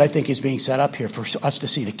that's what I think is being set up here for us to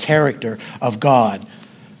see the character of God.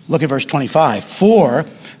 Look at verse 25. For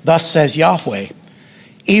thus says Yahweh,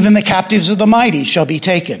 even the captives of the mighty shall be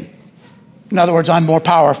taken. In other words, I'm more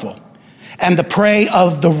powerful. And the prey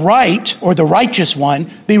of the right or the righteous one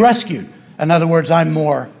be rescued. In other words, I'm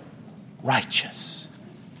more righteous.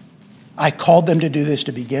 I called them to do this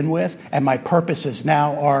to begin with, and my purposes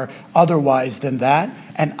now are otherwise than that,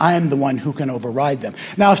 and I am the one who can override them.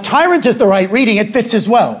 Now, if tyrant is the right reading, it fits as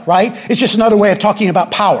well, right? It's just another way of talking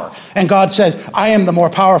about power. And God says, I am the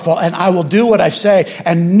more powerful, and I will do what I say,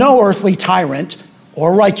 and no earthly tyrant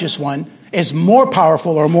or righteous one is more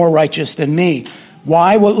powerful or more righteous than me.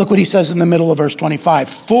 Why? Well, look what he says in the middle of verse 25.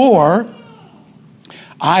 For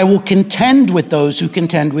I will contend with those who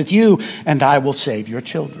contend with you, and I will save your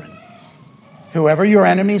children. Whoever your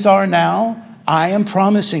enemies are now, I am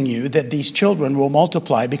promising you that these children will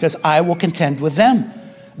multiply because I will contend with them.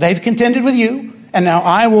 They've contended with you, and now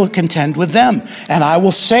I will contend with them, and I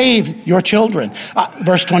will save your children.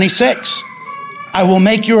 Verse 26, I will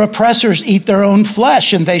make your oppressors eat their own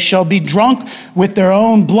flesh, and they shall be drunk with their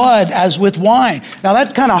own blood as with wine. Now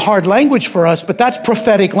that's kind of hard language for us, but that's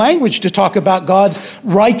prophetic language to talk about God's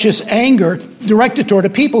righteous anger directed toward a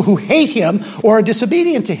people who hate him or are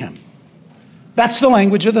disobedient to him. That's the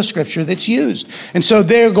language of the scripture that's used. And so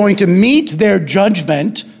they're going to meet their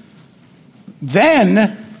judgment.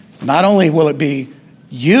 Then, not only will it be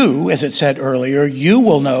you, as it said earlier, you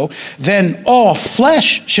will know, then all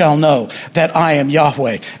flesh shall know that I am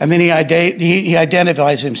Yahweh. And then he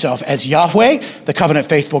identifies himself as Yahweh, the covenant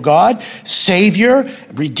faithful God, Savior,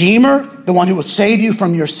 Redeemer, the one who will save you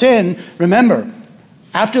from your sin. Remember,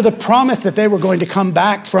 After the promise that they were going to come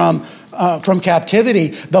back from captivity,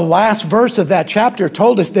 the last verse of that chapter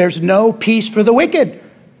told us there's no peace for the wicked.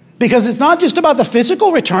 Because it's not just about the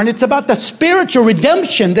physical return, it's about the spiritual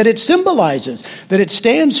redemption that it symbolizes, that it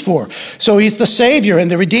stands for. So he's the Savior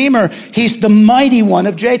and the Redeemer. He's the mighty one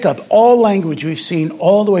of Jacob. All language we've seen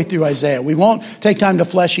all the way through Isaiah. We won't take time to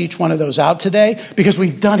flesh each one of those out today because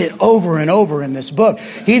we've done it over and over in this book.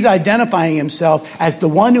 He's identifying himself as the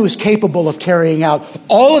one who is capable of carrying out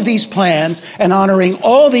all of these plans and honoring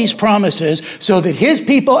all these promises so that his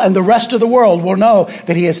people and the rest of the world will know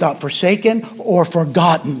that he has not forsaken or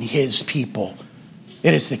forgotten his people.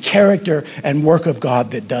 It is the character and work of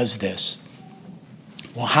God that does this.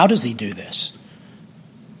 Well, how does he do this?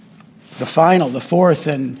 The fourth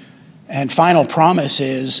and final promise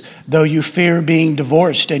is, though you fear being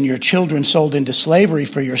divorced and your children sold into slavery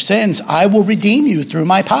for your sins, I will redeem you through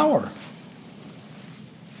my power.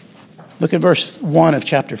 Look at verse 1 of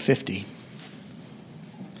chapter 50.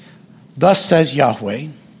 Thus says Yahweh,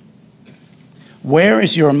 where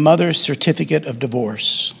is your mother's certificate of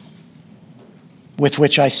divorce with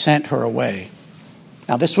which I sent her away?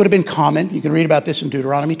 Now, this would have been common. You can read about this in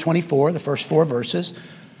Deuteronomy 24, the first 4 verses,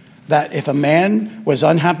 that if a man was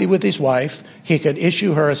unhappy with his wife, he could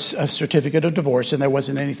issue her a certificate of divorce, and there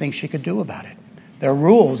wasn't anything she could do about it. There are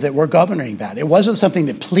rules that were governing that. It wasn't something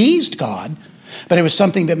that pleased God, but it was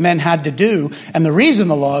something that men had to do, and the reason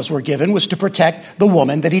the laws were given was to protect the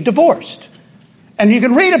woman that he divorced. And you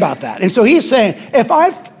can read about that. And so he's saying, if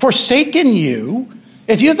I've forsaken you,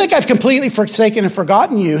 if you think I've completely forsaken and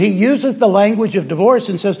forgotten you, he uses the language of divorce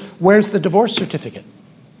and says, where's the divorce certificate?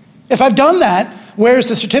 If I've done that, where's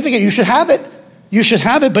the certificate? You should have it. You should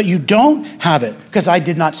have it, but you don't have it because I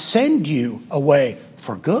did not send you away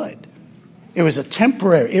for good. It was a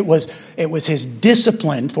temporary, it was his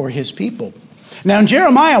discipline for his people. Now in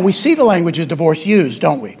Jeremiah, we see the language of divorce used,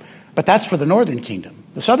 don't we? But that's for the northern kingdom.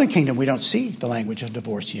 The southern kingdom, we don't see the language of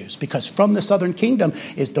divorce used because from the southern kingdom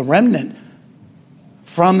is the remnant.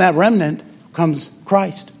 From that remnant comes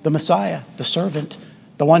Christ, the Messiah, the servant,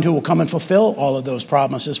 the one who will come and fulfill all of those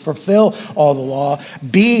promises, fulfill all the law,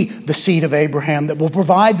 be the seed of Abraham that will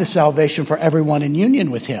provide the salvation for everyone in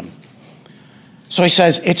union with him. So he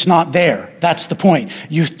says, it's not there. That's the point.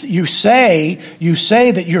 You say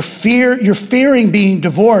that you're fearing being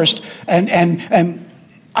divorced, and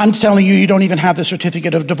I'm telling you, you don't even have the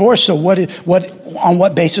certificate of divorce. So on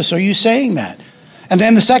what basis are you saying that? And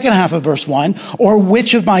then the second half of verse 1, or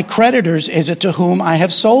which of my creditors is it to whom I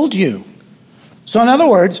have sold you? So in other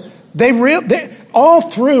words, all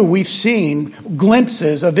through we've seen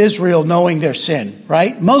glimpses of Israel knowing their sin,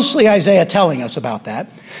 right? Mostly Isaiah telling us about that.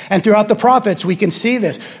 And throughout the prophets, we can see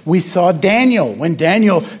this. We saw Daniel. When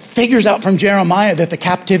Daniel figures out from Jeremiah that the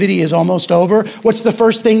captivity is almost over, what's the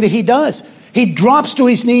first thing that he does? He drops to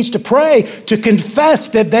his knees to pray, to confess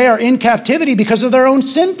that they are in captivity because of their own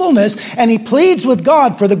sinfulness. And he pleads with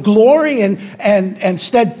God for the glory and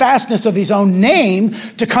steadfastness of his own name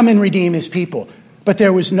to come and redeem his people. But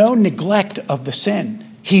there was no neglect of the sin.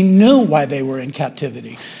 He knew why they were in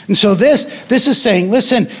captivity. And so this is saying,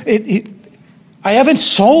 listen, I haven't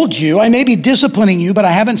sold you. I may be disciplining you, but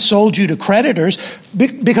I haven't sold you to creditors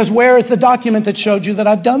because where is the document that showed you that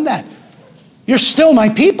I've done that? You're still my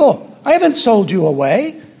people. I haven't sold you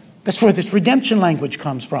away. That's where this redemption language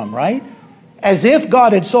comes from, right? As if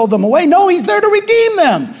God had sold them away. No, he's there to redeem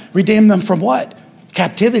them. Redeem them from what?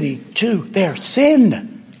 Captivity to their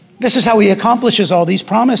sin. This is how he accomplishes all these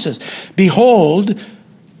promises. Behold,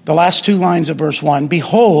 the last 2 lines of verse 1,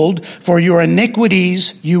 behold, for your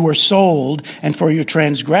iniquities you were sold, and for your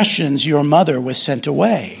transgressions your mother was sent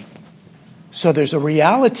away. So there's a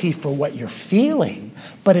reality for what you're feeling,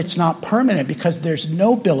 but it's not permanent because there's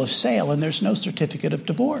no bill of sale and there's no certificate of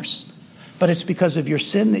divorce. But it's because of your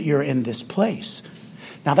sin that you're in this place.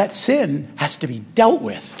 Now that sin has to be dealt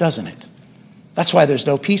with, doesn't it? That's why there's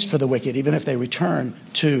no peace for the wicked, even if they return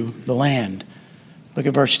to the land. Look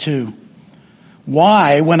at verse 2.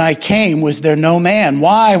 Why, when I came, was there no man?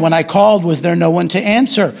 Why, when I called, was there no one to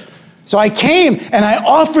answer? So I came and I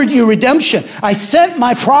offered you redemption. I sent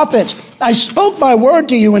my prophets. I spoke my word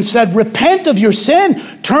to you and said, repent of your sin.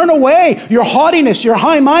 Turn away your haughtiness, your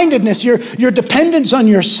high-mindedness, your dependence on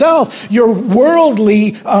yourself, your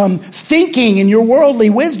worldly thinking and your worldly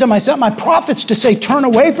wisdom. I sent my prophets to say, turn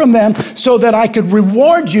away from them so that I could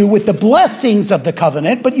reward you with the blessings of the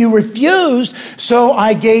covenant. But you refused, so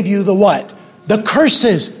I gave you the what? The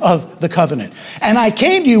curses of the covenant. And I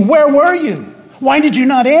came to you. Where were you? Why did you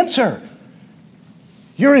not answer?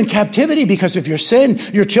 You're in captivity because of your sin.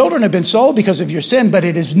 Your children have been sold because of your sin, but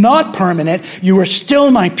it is not permanent. You are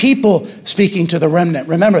still my people, speaking to the remnant.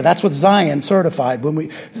 Remember, that's what Zion certified when we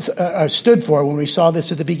stood for when we saw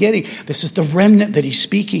this at the beginning. This is the remnant that he's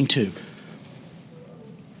speaking to.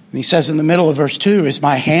 And he says in the middle of verse 2, is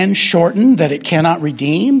my hand shortened that it cannot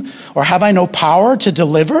redeem? Or have I no power to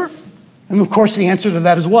deliver? And of course the answer to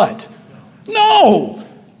that is what? No!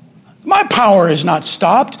 My power is not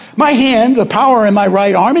stopped. My hand, the power in my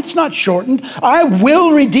right arm, it's not shortened. I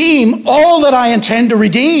will redeem all that I intend to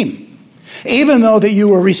redeem. Even though that you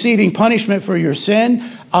were receiving punishment for your sin,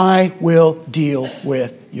 I will deal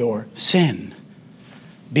with your sin.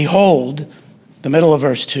 Behold, the middle of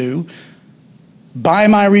verse 2, by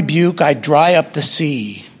my rebuke I dry up the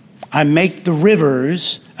sea. I make the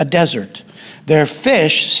rivers a desert. Their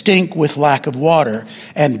fish stink with lack of water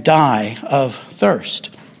and die of thirst.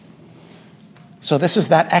 So this is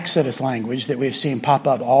that Exodus language that we've seen pop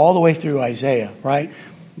up all the way through Isaiah, right?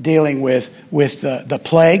 Dealing with the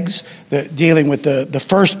plagues, dealing with the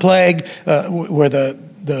first plague where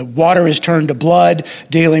the water is turned to blood,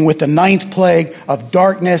 dealing with the ninth plague of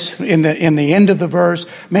darkness in the end of the verse.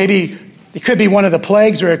 Maybe it could be one of the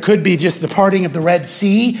plagues, or it could be just the parting of the Red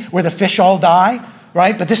Sea where the fish all die,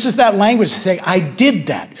 right? But this is that language to say, I did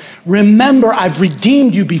that. Remember, I've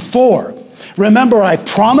redeemed you before. Remember, I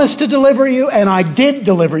promised to deliver you, and I did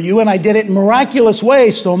deliver you, and I did it in miraculous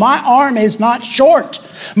ways. So my arm is not short.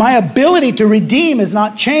 My ability to redeem is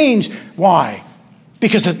not changed. Why?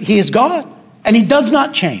 Because he is God, and he does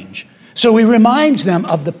not change. So he reminds them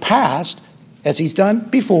of the past, as he's done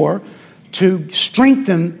before, to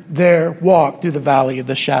strengthen their walk through the valley of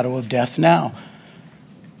the shadow of death now.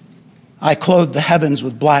 I clothe the heavens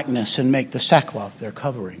with blackness and make the sackcloth their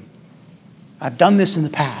covering. I've done this in the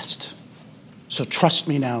past. So trust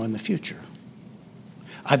me now in the future.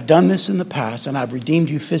 I've done this in the past, and I've redeemed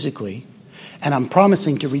you physically, and I'm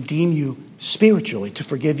promising to redeem you spiritually, to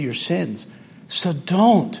forgive your sins. So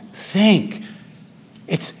don't think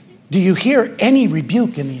do you hear any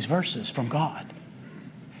rebuke in these verses from God?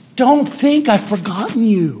 Don't think I've forgotten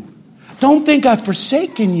you. Don't think I've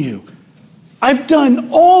forsaken you. I've done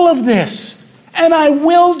all of this, and I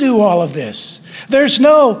will do all of this. There's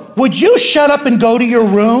no, would you shut up and go to your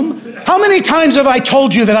room? How many times have I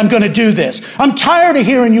told you that I'm going to do this? I'm tired of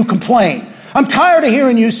hearing you complain. I'm tired of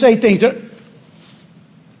hearing you say things.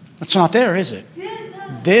 That's not there, is it?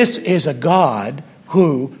 This is a God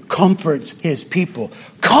who comforts his people.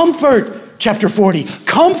 Comfort, chapter 40.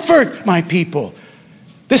 Comfort my people.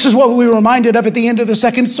 This is what we were reminded of at the end of the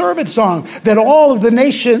second servant song, that all of the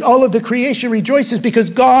nation, all of the creation rejoices because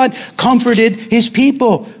God comforted his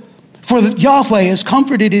people. For Yahweh has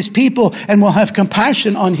comforted his people and will have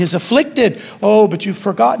compassion on his afflicted. Oh, but you've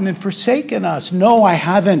forgotten and forsaken us. No, I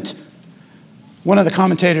haven't. One of the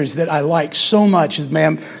commentators that I like so much is,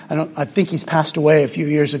 I think he's passed away a few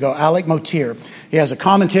years ago, Alec Motir. He has a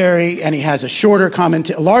commentary, and he has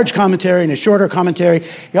a large commentary and a shorter commentary.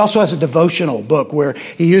 He also has a devotional book where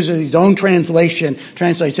he uses his own translation,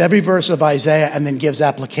 translates every verse of Isaiah, and then gives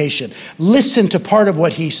application. Listen to part of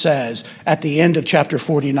what he says at the end of chapter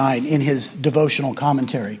 49 in his devotional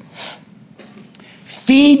commentary.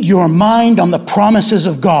 Feed your mind on the promises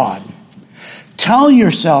of God. Tell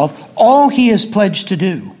yourself all he has pledged to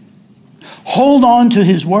do. Hold on to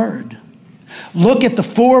his word. Look at the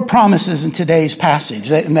 4 promises in today's passage,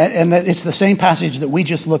 and that it's the same passage that we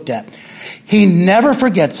just looked at. He never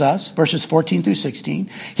forgets us, verses 14 through 16.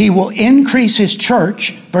 He will increase his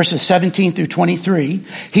church, verses 17 through 23.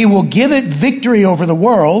 He will give it victory over the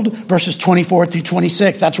world, verses 24 through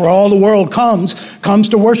 26. That's where all the world comes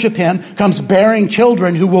to worship him, comes bearing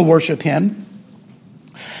children who will worship him.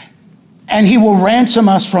 And he will ransom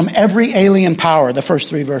us from every alien power, the first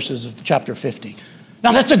 3 verses of chapter 50.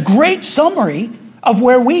 Now that's a great summary of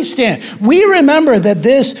where we stand. We remember that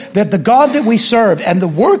the God that we serve and the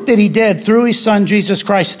work that he did through his son, Jesus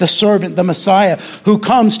Christ, the servant, the Messiah, who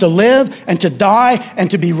comes to live and to die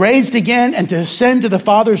and to be raised again and to ascend to the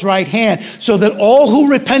Father's right hand, so that all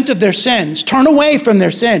who repent of their sins, turn away from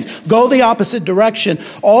their sins, go the opposite direction.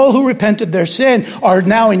 All who repent of their sin are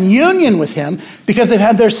now in union with him because they've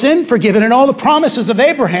had their sin forgiven, and all the promises of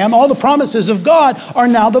Abraham, all the promises of God are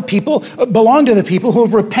now belong to the people who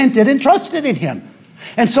have repented and trusted in him.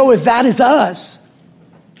 And so if that is us,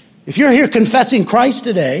 if you're here confessing Christ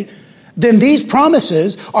today, then these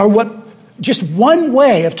promises are just one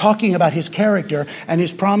way of talking about his character and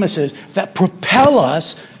his promises that propel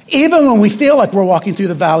us even when we feel like we're walking through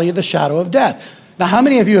the valley of the shadow of death. Now, how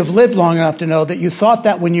many of you have lived long enough to know that you thought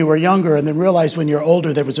that when you were younger and then realized when you're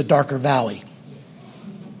older there was a darker valley?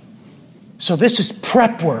 So this is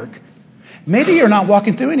prep work. Maybe you're not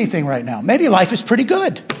walking through anything right now. Maybe life is pretty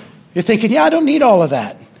good. You're thinking, yeah, I don't need all of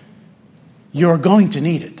that. You're going to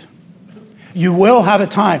need it. You will have a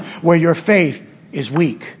time where your faith is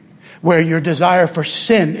weak, where your desire for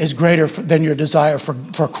sin is greater than your desire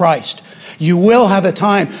for Christ. You will have a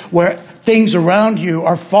time where things around you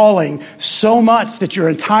are falling so much that your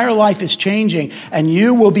entire life is changing, and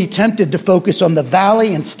you will be tempted to focus on the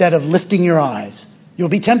valley instead of lifting your eyes. You'll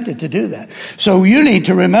be tempted to do that. So you need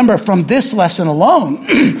to remember from this lesson alone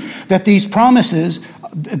that these promises,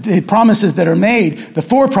 the promises that are made, the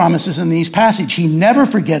 4 promises in these passages, he never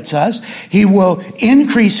forgets us. He will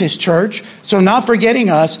increase his church. So not forgetting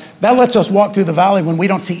us, that lets us walk through the valley when we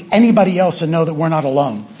don't see anybody else and know that we're not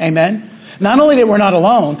alone. Amen? Not only that we're not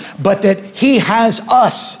alone, but that he has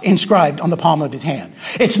us inscribed on the palm of his hand.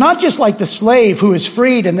 It's not just like the slave who is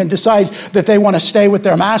freed and then decides that they want to stay with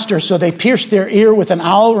their master, so they pierce their ear with an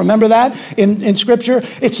awl. Remember that in Scripture?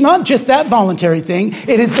 It's not just that voluntary thing.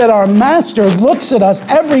 It is that our master looks at us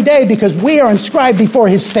every day because we are inscribed before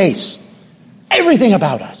his face. Everything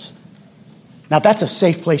about us. Now that's a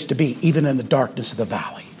safe place to be, even in the darkness of the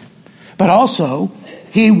valley. But also,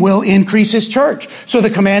 he will increase his church. So the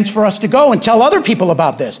commands for us to go and tell other people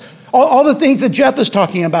about this. All the things that Jeff is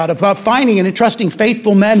talking about finding and entrusting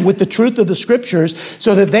faithful men with the truth of the Scriptures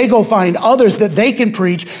so that they go find others that they can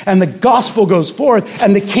preach and the gospel goes forth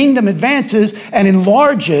and the kingdom advances and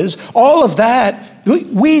enlarges. All of that,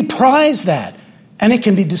 we prize that. And it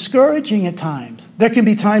can be discouraging at times. There can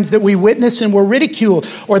be times that we witness and we're ridiculed,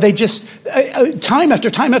 or they just, time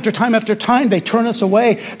after time after time after time, they turn us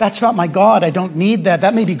away. That's not my God. I don't need that.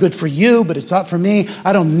 That may be good for you, but it's not for me.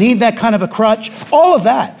 I don't need that kind of a crutch. All of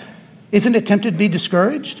that. Isn't it tempted to be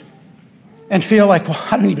discouraged and feel like, well,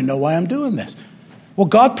 I don't even know why I'm doing this? Well,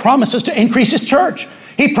 God promises to increase his church.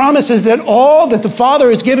 He promises that all that the Father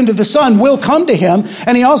has given to the Son will come to him.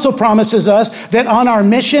 And he also promises us that on our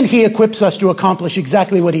mission, he equips us to accomplish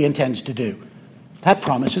exactly what he intends to do. That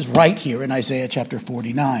promise is right here in Isaiah chapter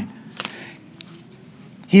 49.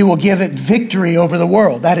 He will give it victory over the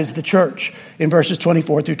world. That is the church in verses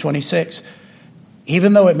 24 through 26.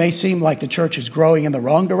 Even though it may seem like the church is growing in the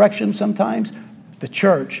wrong direction sometimes, the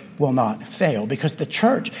church will not fail because the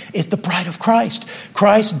church is the bride of Christ.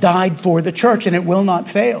 Christ died for the church and it will not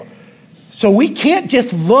fail. So we can't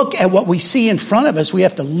just look at what we see in front of us. We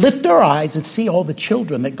have to lift our eyes and see all the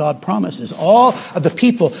children that God promises, all of the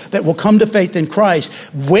people that will come to faith in Christ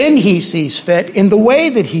when he sees fit, in the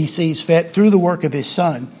way that he sees fit, through the work of his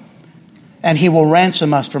Son. And he will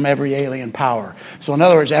ransom us from every alien power. So in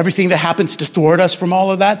other words, everything that happens to thwart us from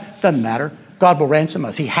all of that doesn't matter. God will ransom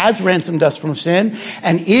us. He has ransomed us from sin.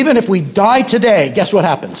 And even if we die today, guess what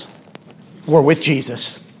happens? We're with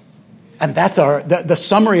Jesus. And that's the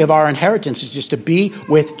summary of our inheritance is just to be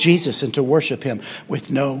with Jesus and to worship him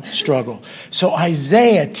with no struggle. So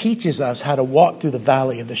Isaiah teaches us how to walk through the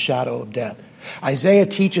valley of the shadow of death. Isaiah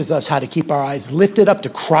teaches us how to keep our eyes lifted up to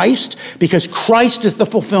Christ because Christ is the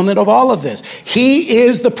fulfillment of all of this. He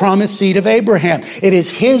is the promised seed of Abraham. It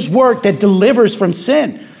is his work that delivers from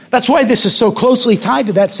sin. That's why this is so closely tied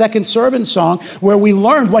to that second servant song where we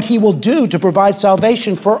learned what he will do to provide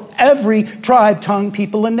salvation for every tribe, tongue,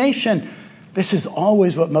 people, and nation. This is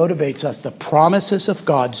always what motivates us. The promises of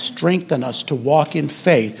God strengthen us to walk in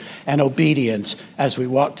faith and obedience as we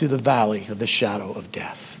walk through the valley of the shadow of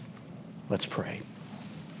death. Let's pray.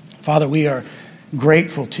 Father, we are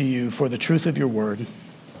grateful to you for the truth of your word.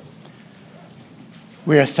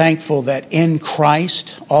 We are thankful that in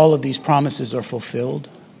Christ all of these promises are fulfilled.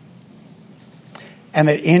 And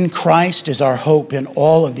that in Christ is our hope in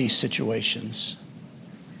all of these situations.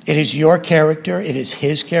 It is your character. It is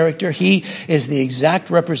his character. He is the exact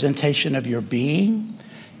representation of your being.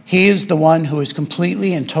 He is the one who is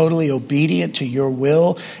completely and totally obedient to your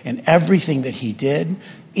will in everything that he did,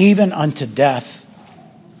 even unto death,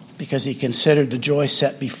 because he considered the joy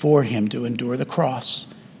set before him to endure the cross.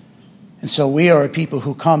 And so we are a people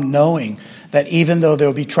who come knowing that even though there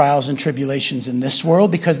will be trials and tribulations in this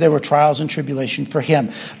world, because there were trials and tribulation for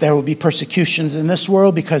him, there will be persecutions in this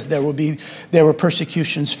world because there were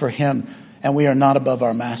persecutions for him, and we are not above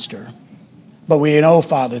our master. But we know,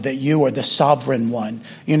 Father, that you are the sovereign one.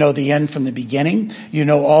 You know the end from the beginning. You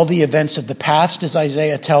know all the events of the past, as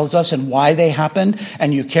Isaiah tells us, and why they happened,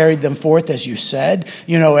 and you carried them forth as you said.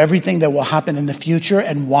 You know everything that will happen in the future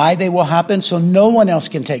and why they will happen, so no one else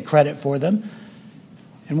can take credit for them.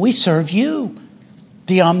 And we serve you,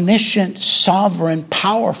 the omniscient, sovereign,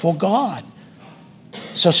 powerful God.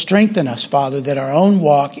 So strengthen us, Father, that our own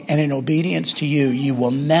walk and in obedience to you, you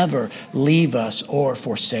will never leave us or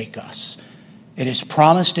forsake us. It is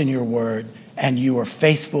promised in your word, and you are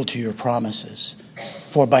faithful to your promises.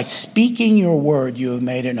 For by speaking your word, you have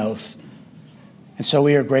made an oath. And so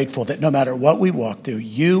we are grateful that no matter what we walk through,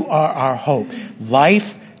 you are our hope.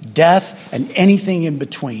 Life, death, and anything in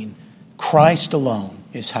between, Christ alone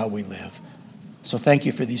is how we live. So thank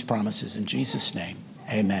you for these promises. In Jesus' name,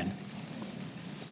 amen.